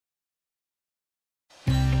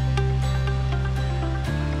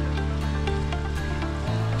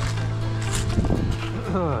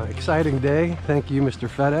Exciting day. Thank you, Mr.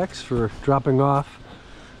 FedEx, for dropping off.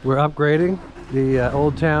 We're upgrading. The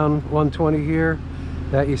Old Town 120 here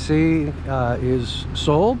that you see is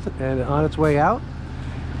sold and on its way out,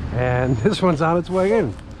 and this one's on its way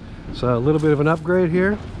in. So a little bit of an upgrade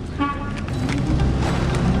here.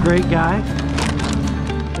 Great guy.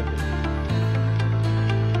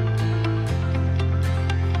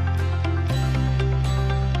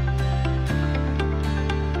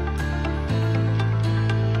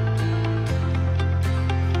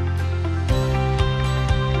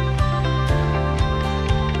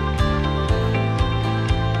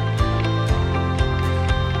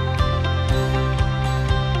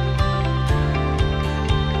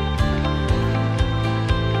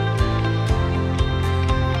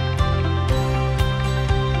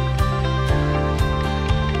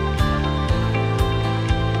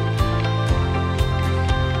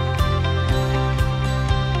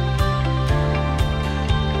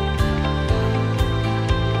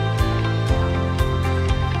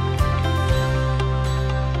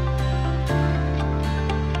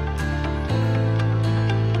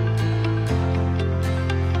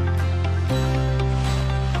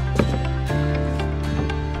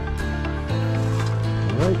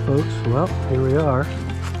 Folks, well, here we are,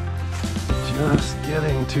 just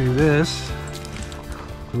getting to this.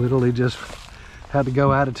 Literally just had to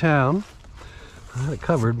go out of town. I had it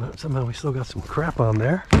covered, but somehow we still got some crap on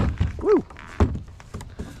there. Woo!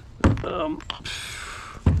 We're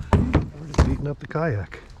just beating up the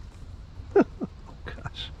kayak.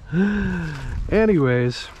 Gosh.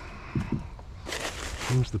 Anyways,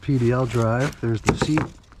 here's the PDL drive. There's the seat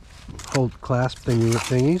hold clasp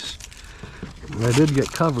thingies. And I did get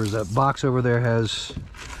covers. That box over there has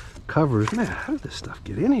covers. Man, how did this stuff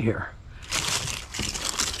get in here?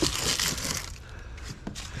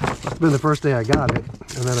 Must have been the first day I got it,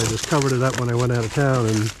 and then I just covered it up when I went out of town,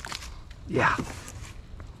 and yeah,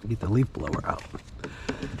 get the leaf blower out.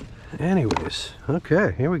 Anyways,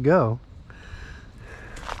 okay, here we go.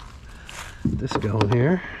 This going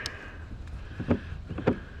here.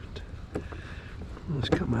 Let's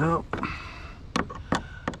come out.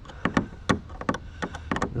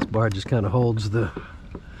 This bar just kind of holds the,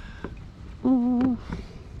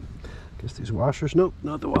 guess these washers, nope,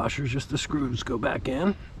 not the washers, just the screws go back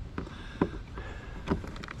in.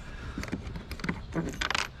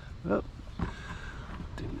 Oh,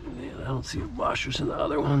 I don't see washers in the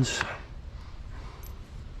other ones.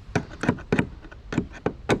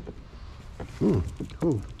 Oh,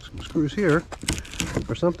 some screws here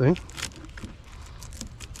or something.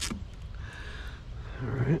 All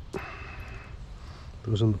right.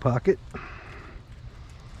 Those in the pocket.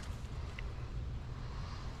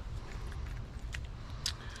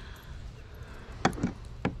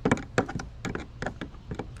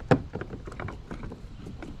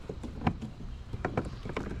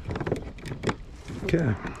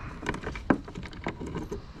 Okay.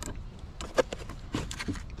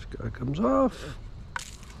 This guy comes off.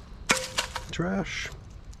 Trash.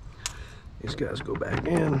 These guys go back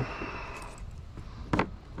in.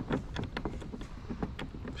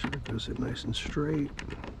 Goes it nice and straight.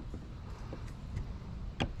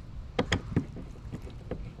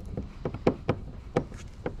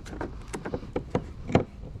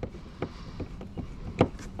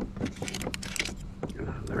 Get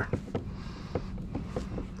out of there.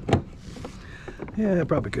 Yeah, I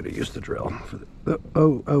probably could have used the drill for the.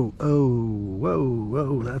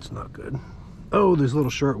 Whoa, that's not good. Oh, these little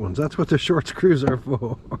short ones. That's what the short screws are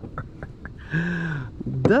for.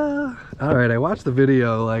 Duh. All right, I watched the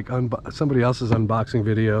video, like somebody else's unboxing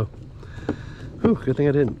video. Whew, good thing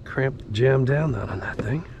I didn't jam down that on that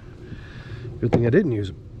thing. Good thing I didn't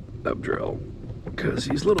use a up drill, because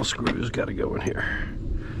these little screws got to go in here.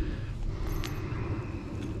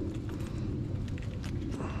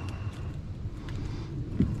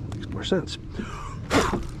 Makes more sense.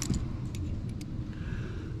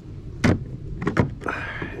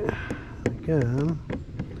 Again.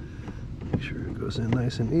 Make sure it goes in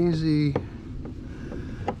nice and easy.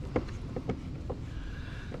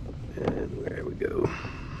 And there we go.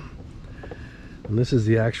 And this is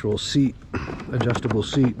the actual seat, adjustable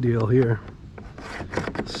seat deal here.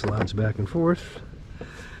 Slides back and forth. And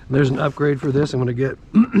there's an upgrade for this I'm going to get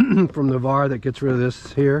from Navarre that gets rid of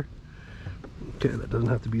this here. Okay, that doesn't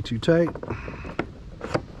have to be too tight.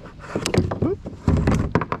 Whoop.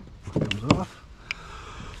 Comes off.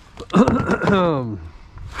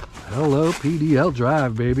 Hello, PDL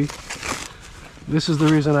drive, baby. This is the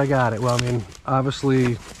reason I got it. Well, I mean,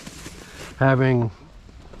 obviously having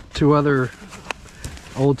two other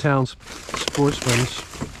Old Town Sportsmans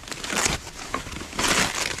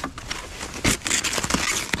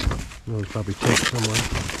There's probably tape somewhere.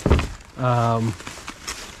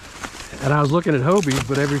 And I was looking at Hobies,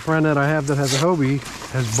 but every friend that I have that has a Hobie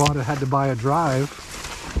has had to buy a drive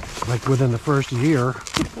like within the first year.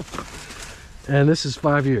 And this is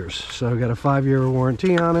 5 years, so I got a 5-year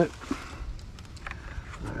warranty on it.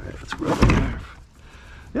 All right, let's rub it there.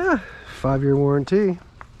 Yeah, 5-year warranty.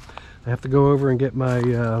 I have to go over and get my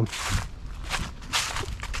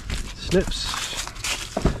snips,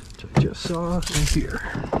 which I just saw in here.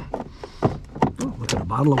 Oh, look at a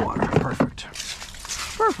bottle of water. Perfect.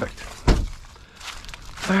 Perfect.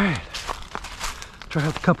 All right. Try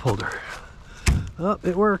out the cup holder. Oh,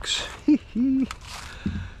 it works. Hee hee.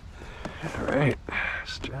 All right.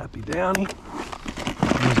 Strappy downy.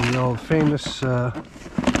 Using the old famous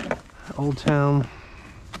Old Town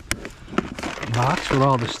box with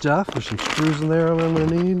all the stuff. There's some screws in there I'm going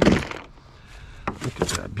to need. Look at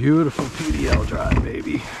that beautiful PDL drive,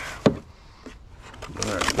 baby.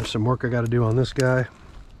 All right, there's some work I got to do on this guy.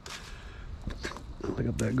 I'll pick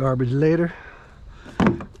up that garbage later.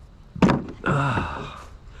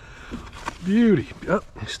 Beauty. Oh,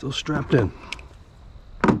 he's still strapped in.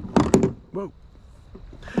 Whoa.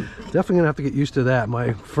 Definitely gonna have to get used to that.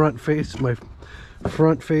 My front facing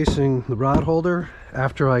the rod holder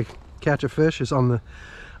after I catch a fish is on the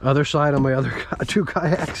other side on my other 2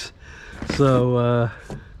 kayaks. So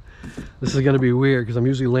this is gonna be weird because I'm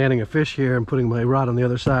usually landing a fish here and putting my rod on the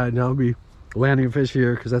other side. Now I'll be landing a fish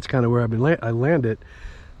here because that's kind of where I land it.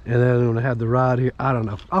 And then when I have the rod here, I don't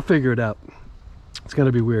know. I'll figure it out. It's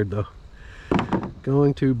gonna be weird though.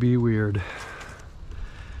 Going to be weird.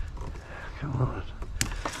 Come on.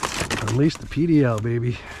 Unleash the PDL,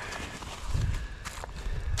 baby.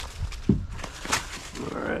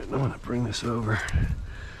 Alright, I'm gonna bring this over.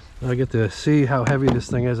 I get to see how heavy this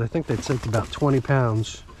thing is. I think they said about 20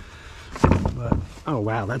 pounds. But, oh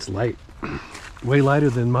wow, that's light. Way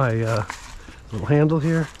lighter than my little handle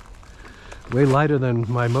here. Way lighter than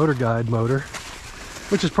my Motorguide motor.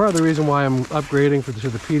 Which is part of the reason why I'm upgrading to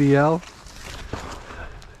the PDL.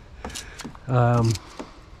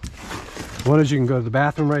 One is you can go to the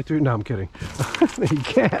bathroom right through. No, I'm kidding. You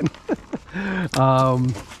can.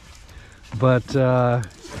 But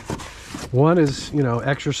one is, you know,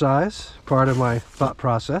 exercise, part of my thought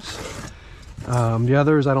process. The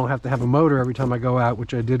other is I don't have to have a motor every time I go out,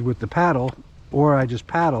 which I did with the paddle, or I just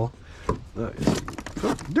paddle.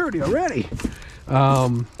 It's dirty already.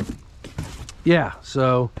 Yeah,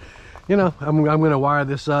 so you know, I'm going to wire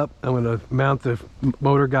this up. I'm going to mount the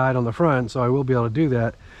Motorguide on the front, so I will be able to do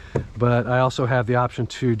that. But I also have the option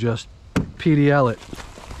to just PDL it.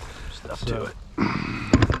 Stuff to it.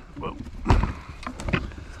 Whoa.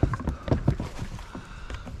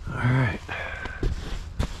 All right.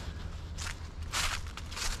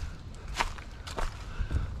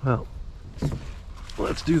 Well,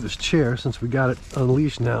 let's do this chair since we got it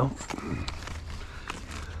unleashed now.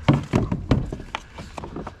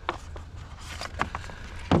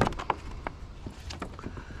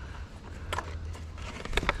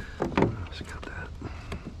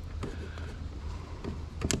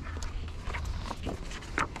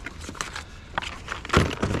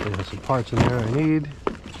 Some parts in there I need.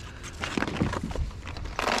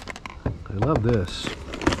 I love this.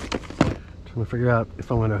 Trying to figure out if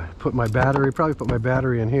I'm going to put my battery, probably put my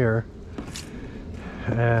battery in here,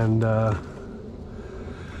 and it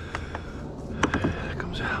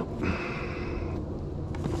comes out,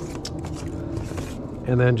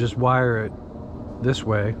 and then just wire it this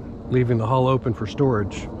way, leaving the hull open for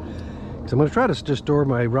storage. Because I'm going to try to just store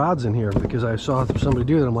my rods in here because I saw somebody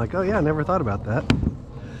do that. I'm like, oh yeah, I never thought about that.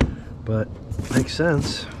 But makes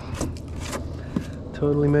sense.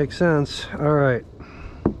 Totally makes sense. All right.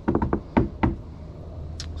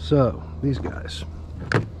 So these guys.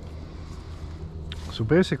 So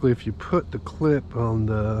basically, if you put the clip on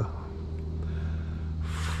the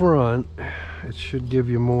front, it should give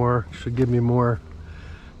you more. Should give me more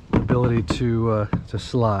ability to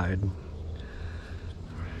slide.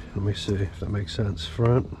 Let me see if that makes sense.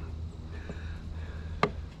 Front.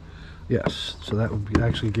 Yes, so that would be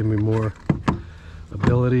actually give me more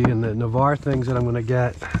ability, and the Navarre things that I'm going to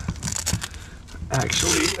get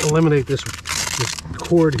actually eliminate this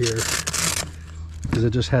cord here because it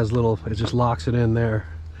just has little, it just locks it in there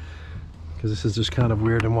because this is just kind of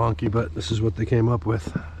weird and wonky, but this is what they came up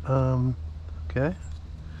with. Okay,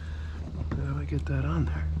 how do I get that on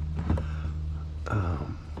there?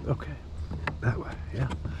 Okay, that way, yeah.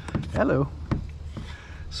 Hello.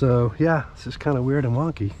 So yeah, this is kind of weird and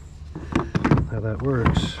wonky how that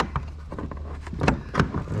works.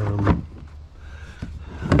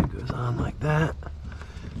 It goes on like that.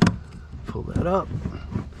 Pull that up,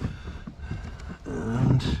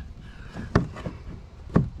 and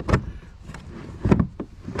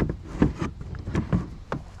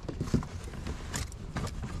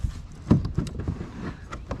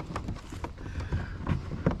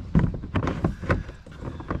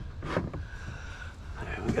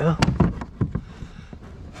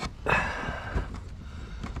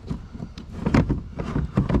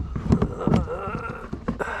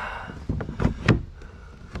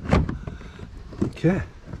Okay,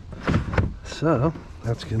 so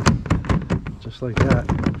that's good, just like that.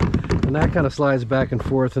 And that kind of slides back and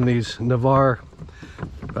forth, and these Navarre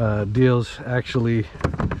deals actually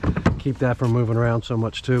keep that from moving around so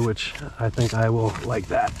much too, which I think I will like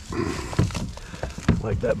that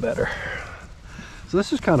better. So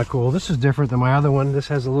this is kind of cool. This is different than my other one. This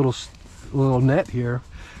has a little net here,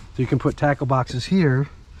 so you can put tackle boxes here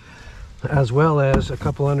as well as a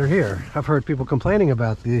couple under here. I've heard people complaining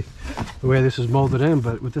about the way this is molded in,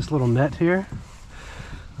 but with this little net here,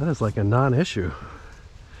 that is like a non-issue,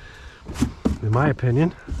 in my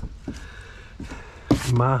opinion.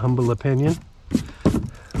 My humble opinion.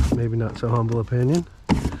 Maybe not so humble opinion.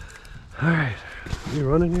 All right, you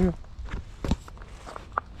running here?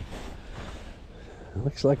 It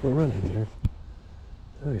looks like we're running here.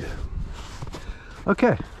 Oh yeah.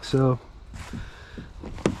 Okay, so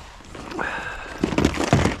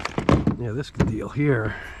yeah, this deal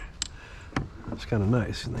here, it's kind of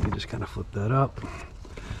nice. And then you just kind of flip that up.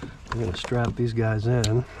 I'm gonna strap these guys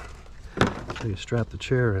in. So you strap the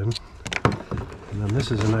chair in. And then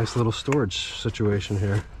this is a nice little storage situation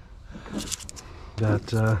here. That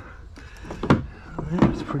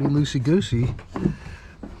it's pretty loosey-goosey.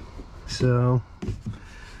 So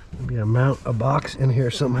maybe I mount a box in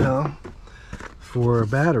here somehow for a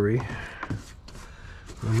battery.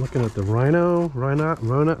 I'm looking at the Rhino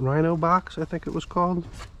box, I think it was called.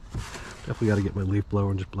 Definitely got to get my leaf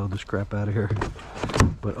blower and just blow this crap out of here.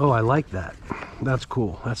 But oh, I like that. That's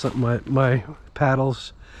cool. That's something my paddle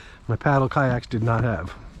kayaks did not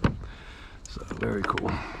have. So very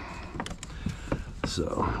cool.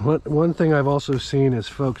 So one thing I've also seen is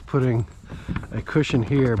folks putting a cushion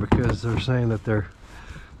here because they're saying that their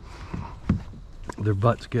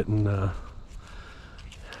butt's getting do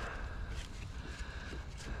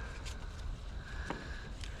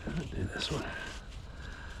this one.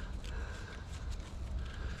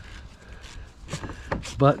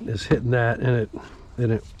 Butt is hitting that, and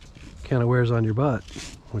it kind of wears on your butt,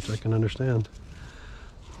 which I can understand.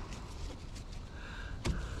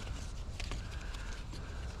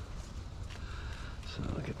 So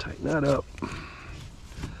I can tighten that up.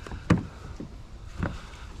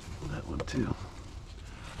 That one too.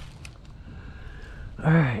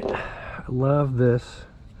 All right, I love this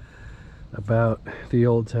about the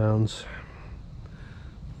Old Towns.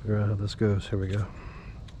 Figure out how this goes. Here we go.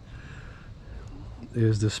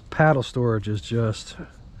 Is this paddle storage is just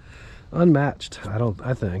unmatched.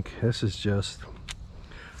 I think this is just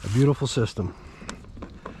a beautiful system,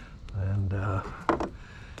 and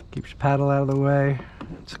keeps your paddle out of the way.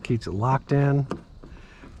 It keeps it locked in.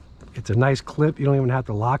 It's a nice clip. You don't even have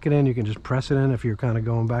to lock it in. You can just press it in if you're kind of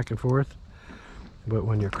going back and forth. But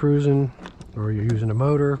when you're cruising or you're using a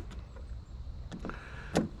motor,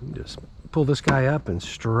 you just pull this guy up and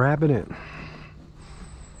strap it in.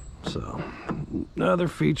 So another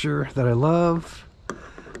feature that I love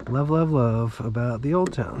about the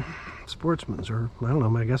Old Town Sportsman's, or I don't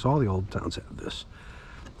know, I guess all the Old Towns have this.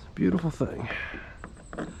 It's a beautiful thing.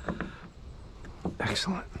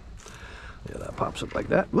 Excellent. Yeah, that pops up like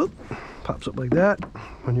that. Whoop, pops up like that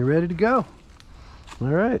when you're ready to go. All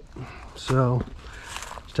right, so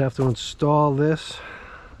just have to install this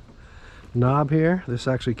knob here. This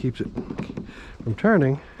actually keeps it from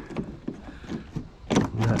turning.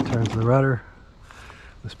 And that turns the rudder.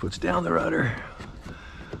 This puts down the rudder.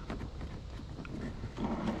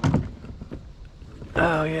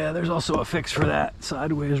 Oh yeah, there's also a fix for that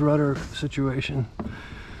sideways rudder situation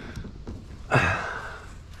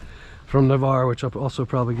from Navarre, which I'll also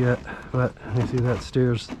probably get. But you see that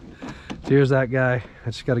steers that guy. I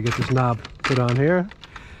just got to get this knob put on here,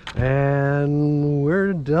 and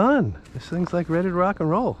we're done. This thing's like ready to rock and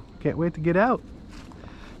roll. Can't wait to get out.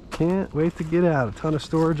 Can't wait to get out. A ton of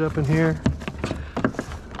storage up in here.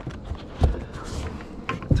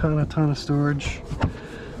 A ton of storage.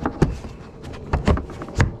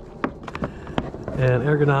 And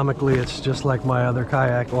ergonomically, it's just like my other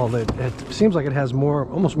kayak. All that it seems like it has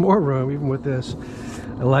almost more room, even with this.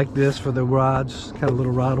 I like this for the rods, kind of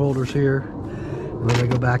little rod holders here, and then they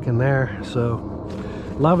go back in there. So,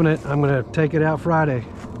 loving it. I'm gonna take it out Friday.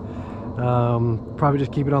 Probably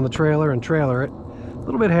just keep it on the trailer and trailer it. A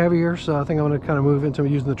little bit heavier, so I think I'm gonna kind of move into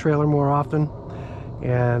using the trailer more often.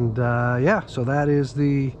 And yeah, so that is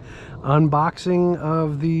the unboxing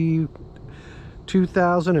of the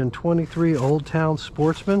 2023 Old Town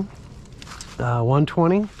Sportsman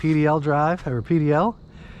 120 PDL drive, or PDL.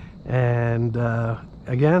 And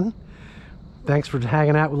again, thanks for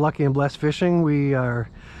hanging out with Lucky and Blessed Fishing. We are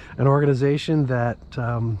an organization that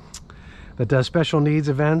that does special needs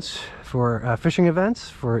events for fishing events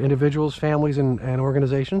for individuals, families, and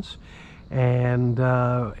organizations. and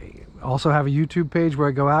also have a YouTube page where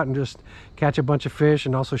I go out and just catch a bunch of fish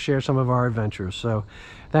and also share some of our adventures. So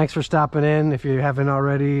thanks for stopping in. If you haven't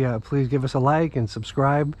already, please give us a like and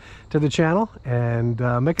subscribe to the channel, and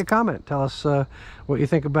make a comment. Tell us what you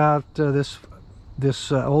think about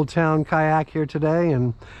this Old Town kayak here today,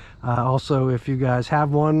 and also if you guys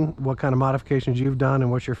have one, what kind of modifications you've done,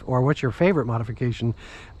 and what's your favorite modification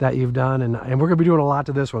that you've done. And we're gonna be doing a lot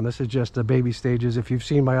to this one. This is just the baby stages. If you've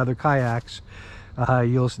seen my other kayaks,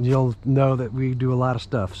 you'll know that we do a lot of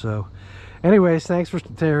stuff. So anyways, thanks for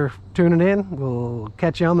tuning in. We'll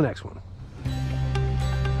catch you on the next one.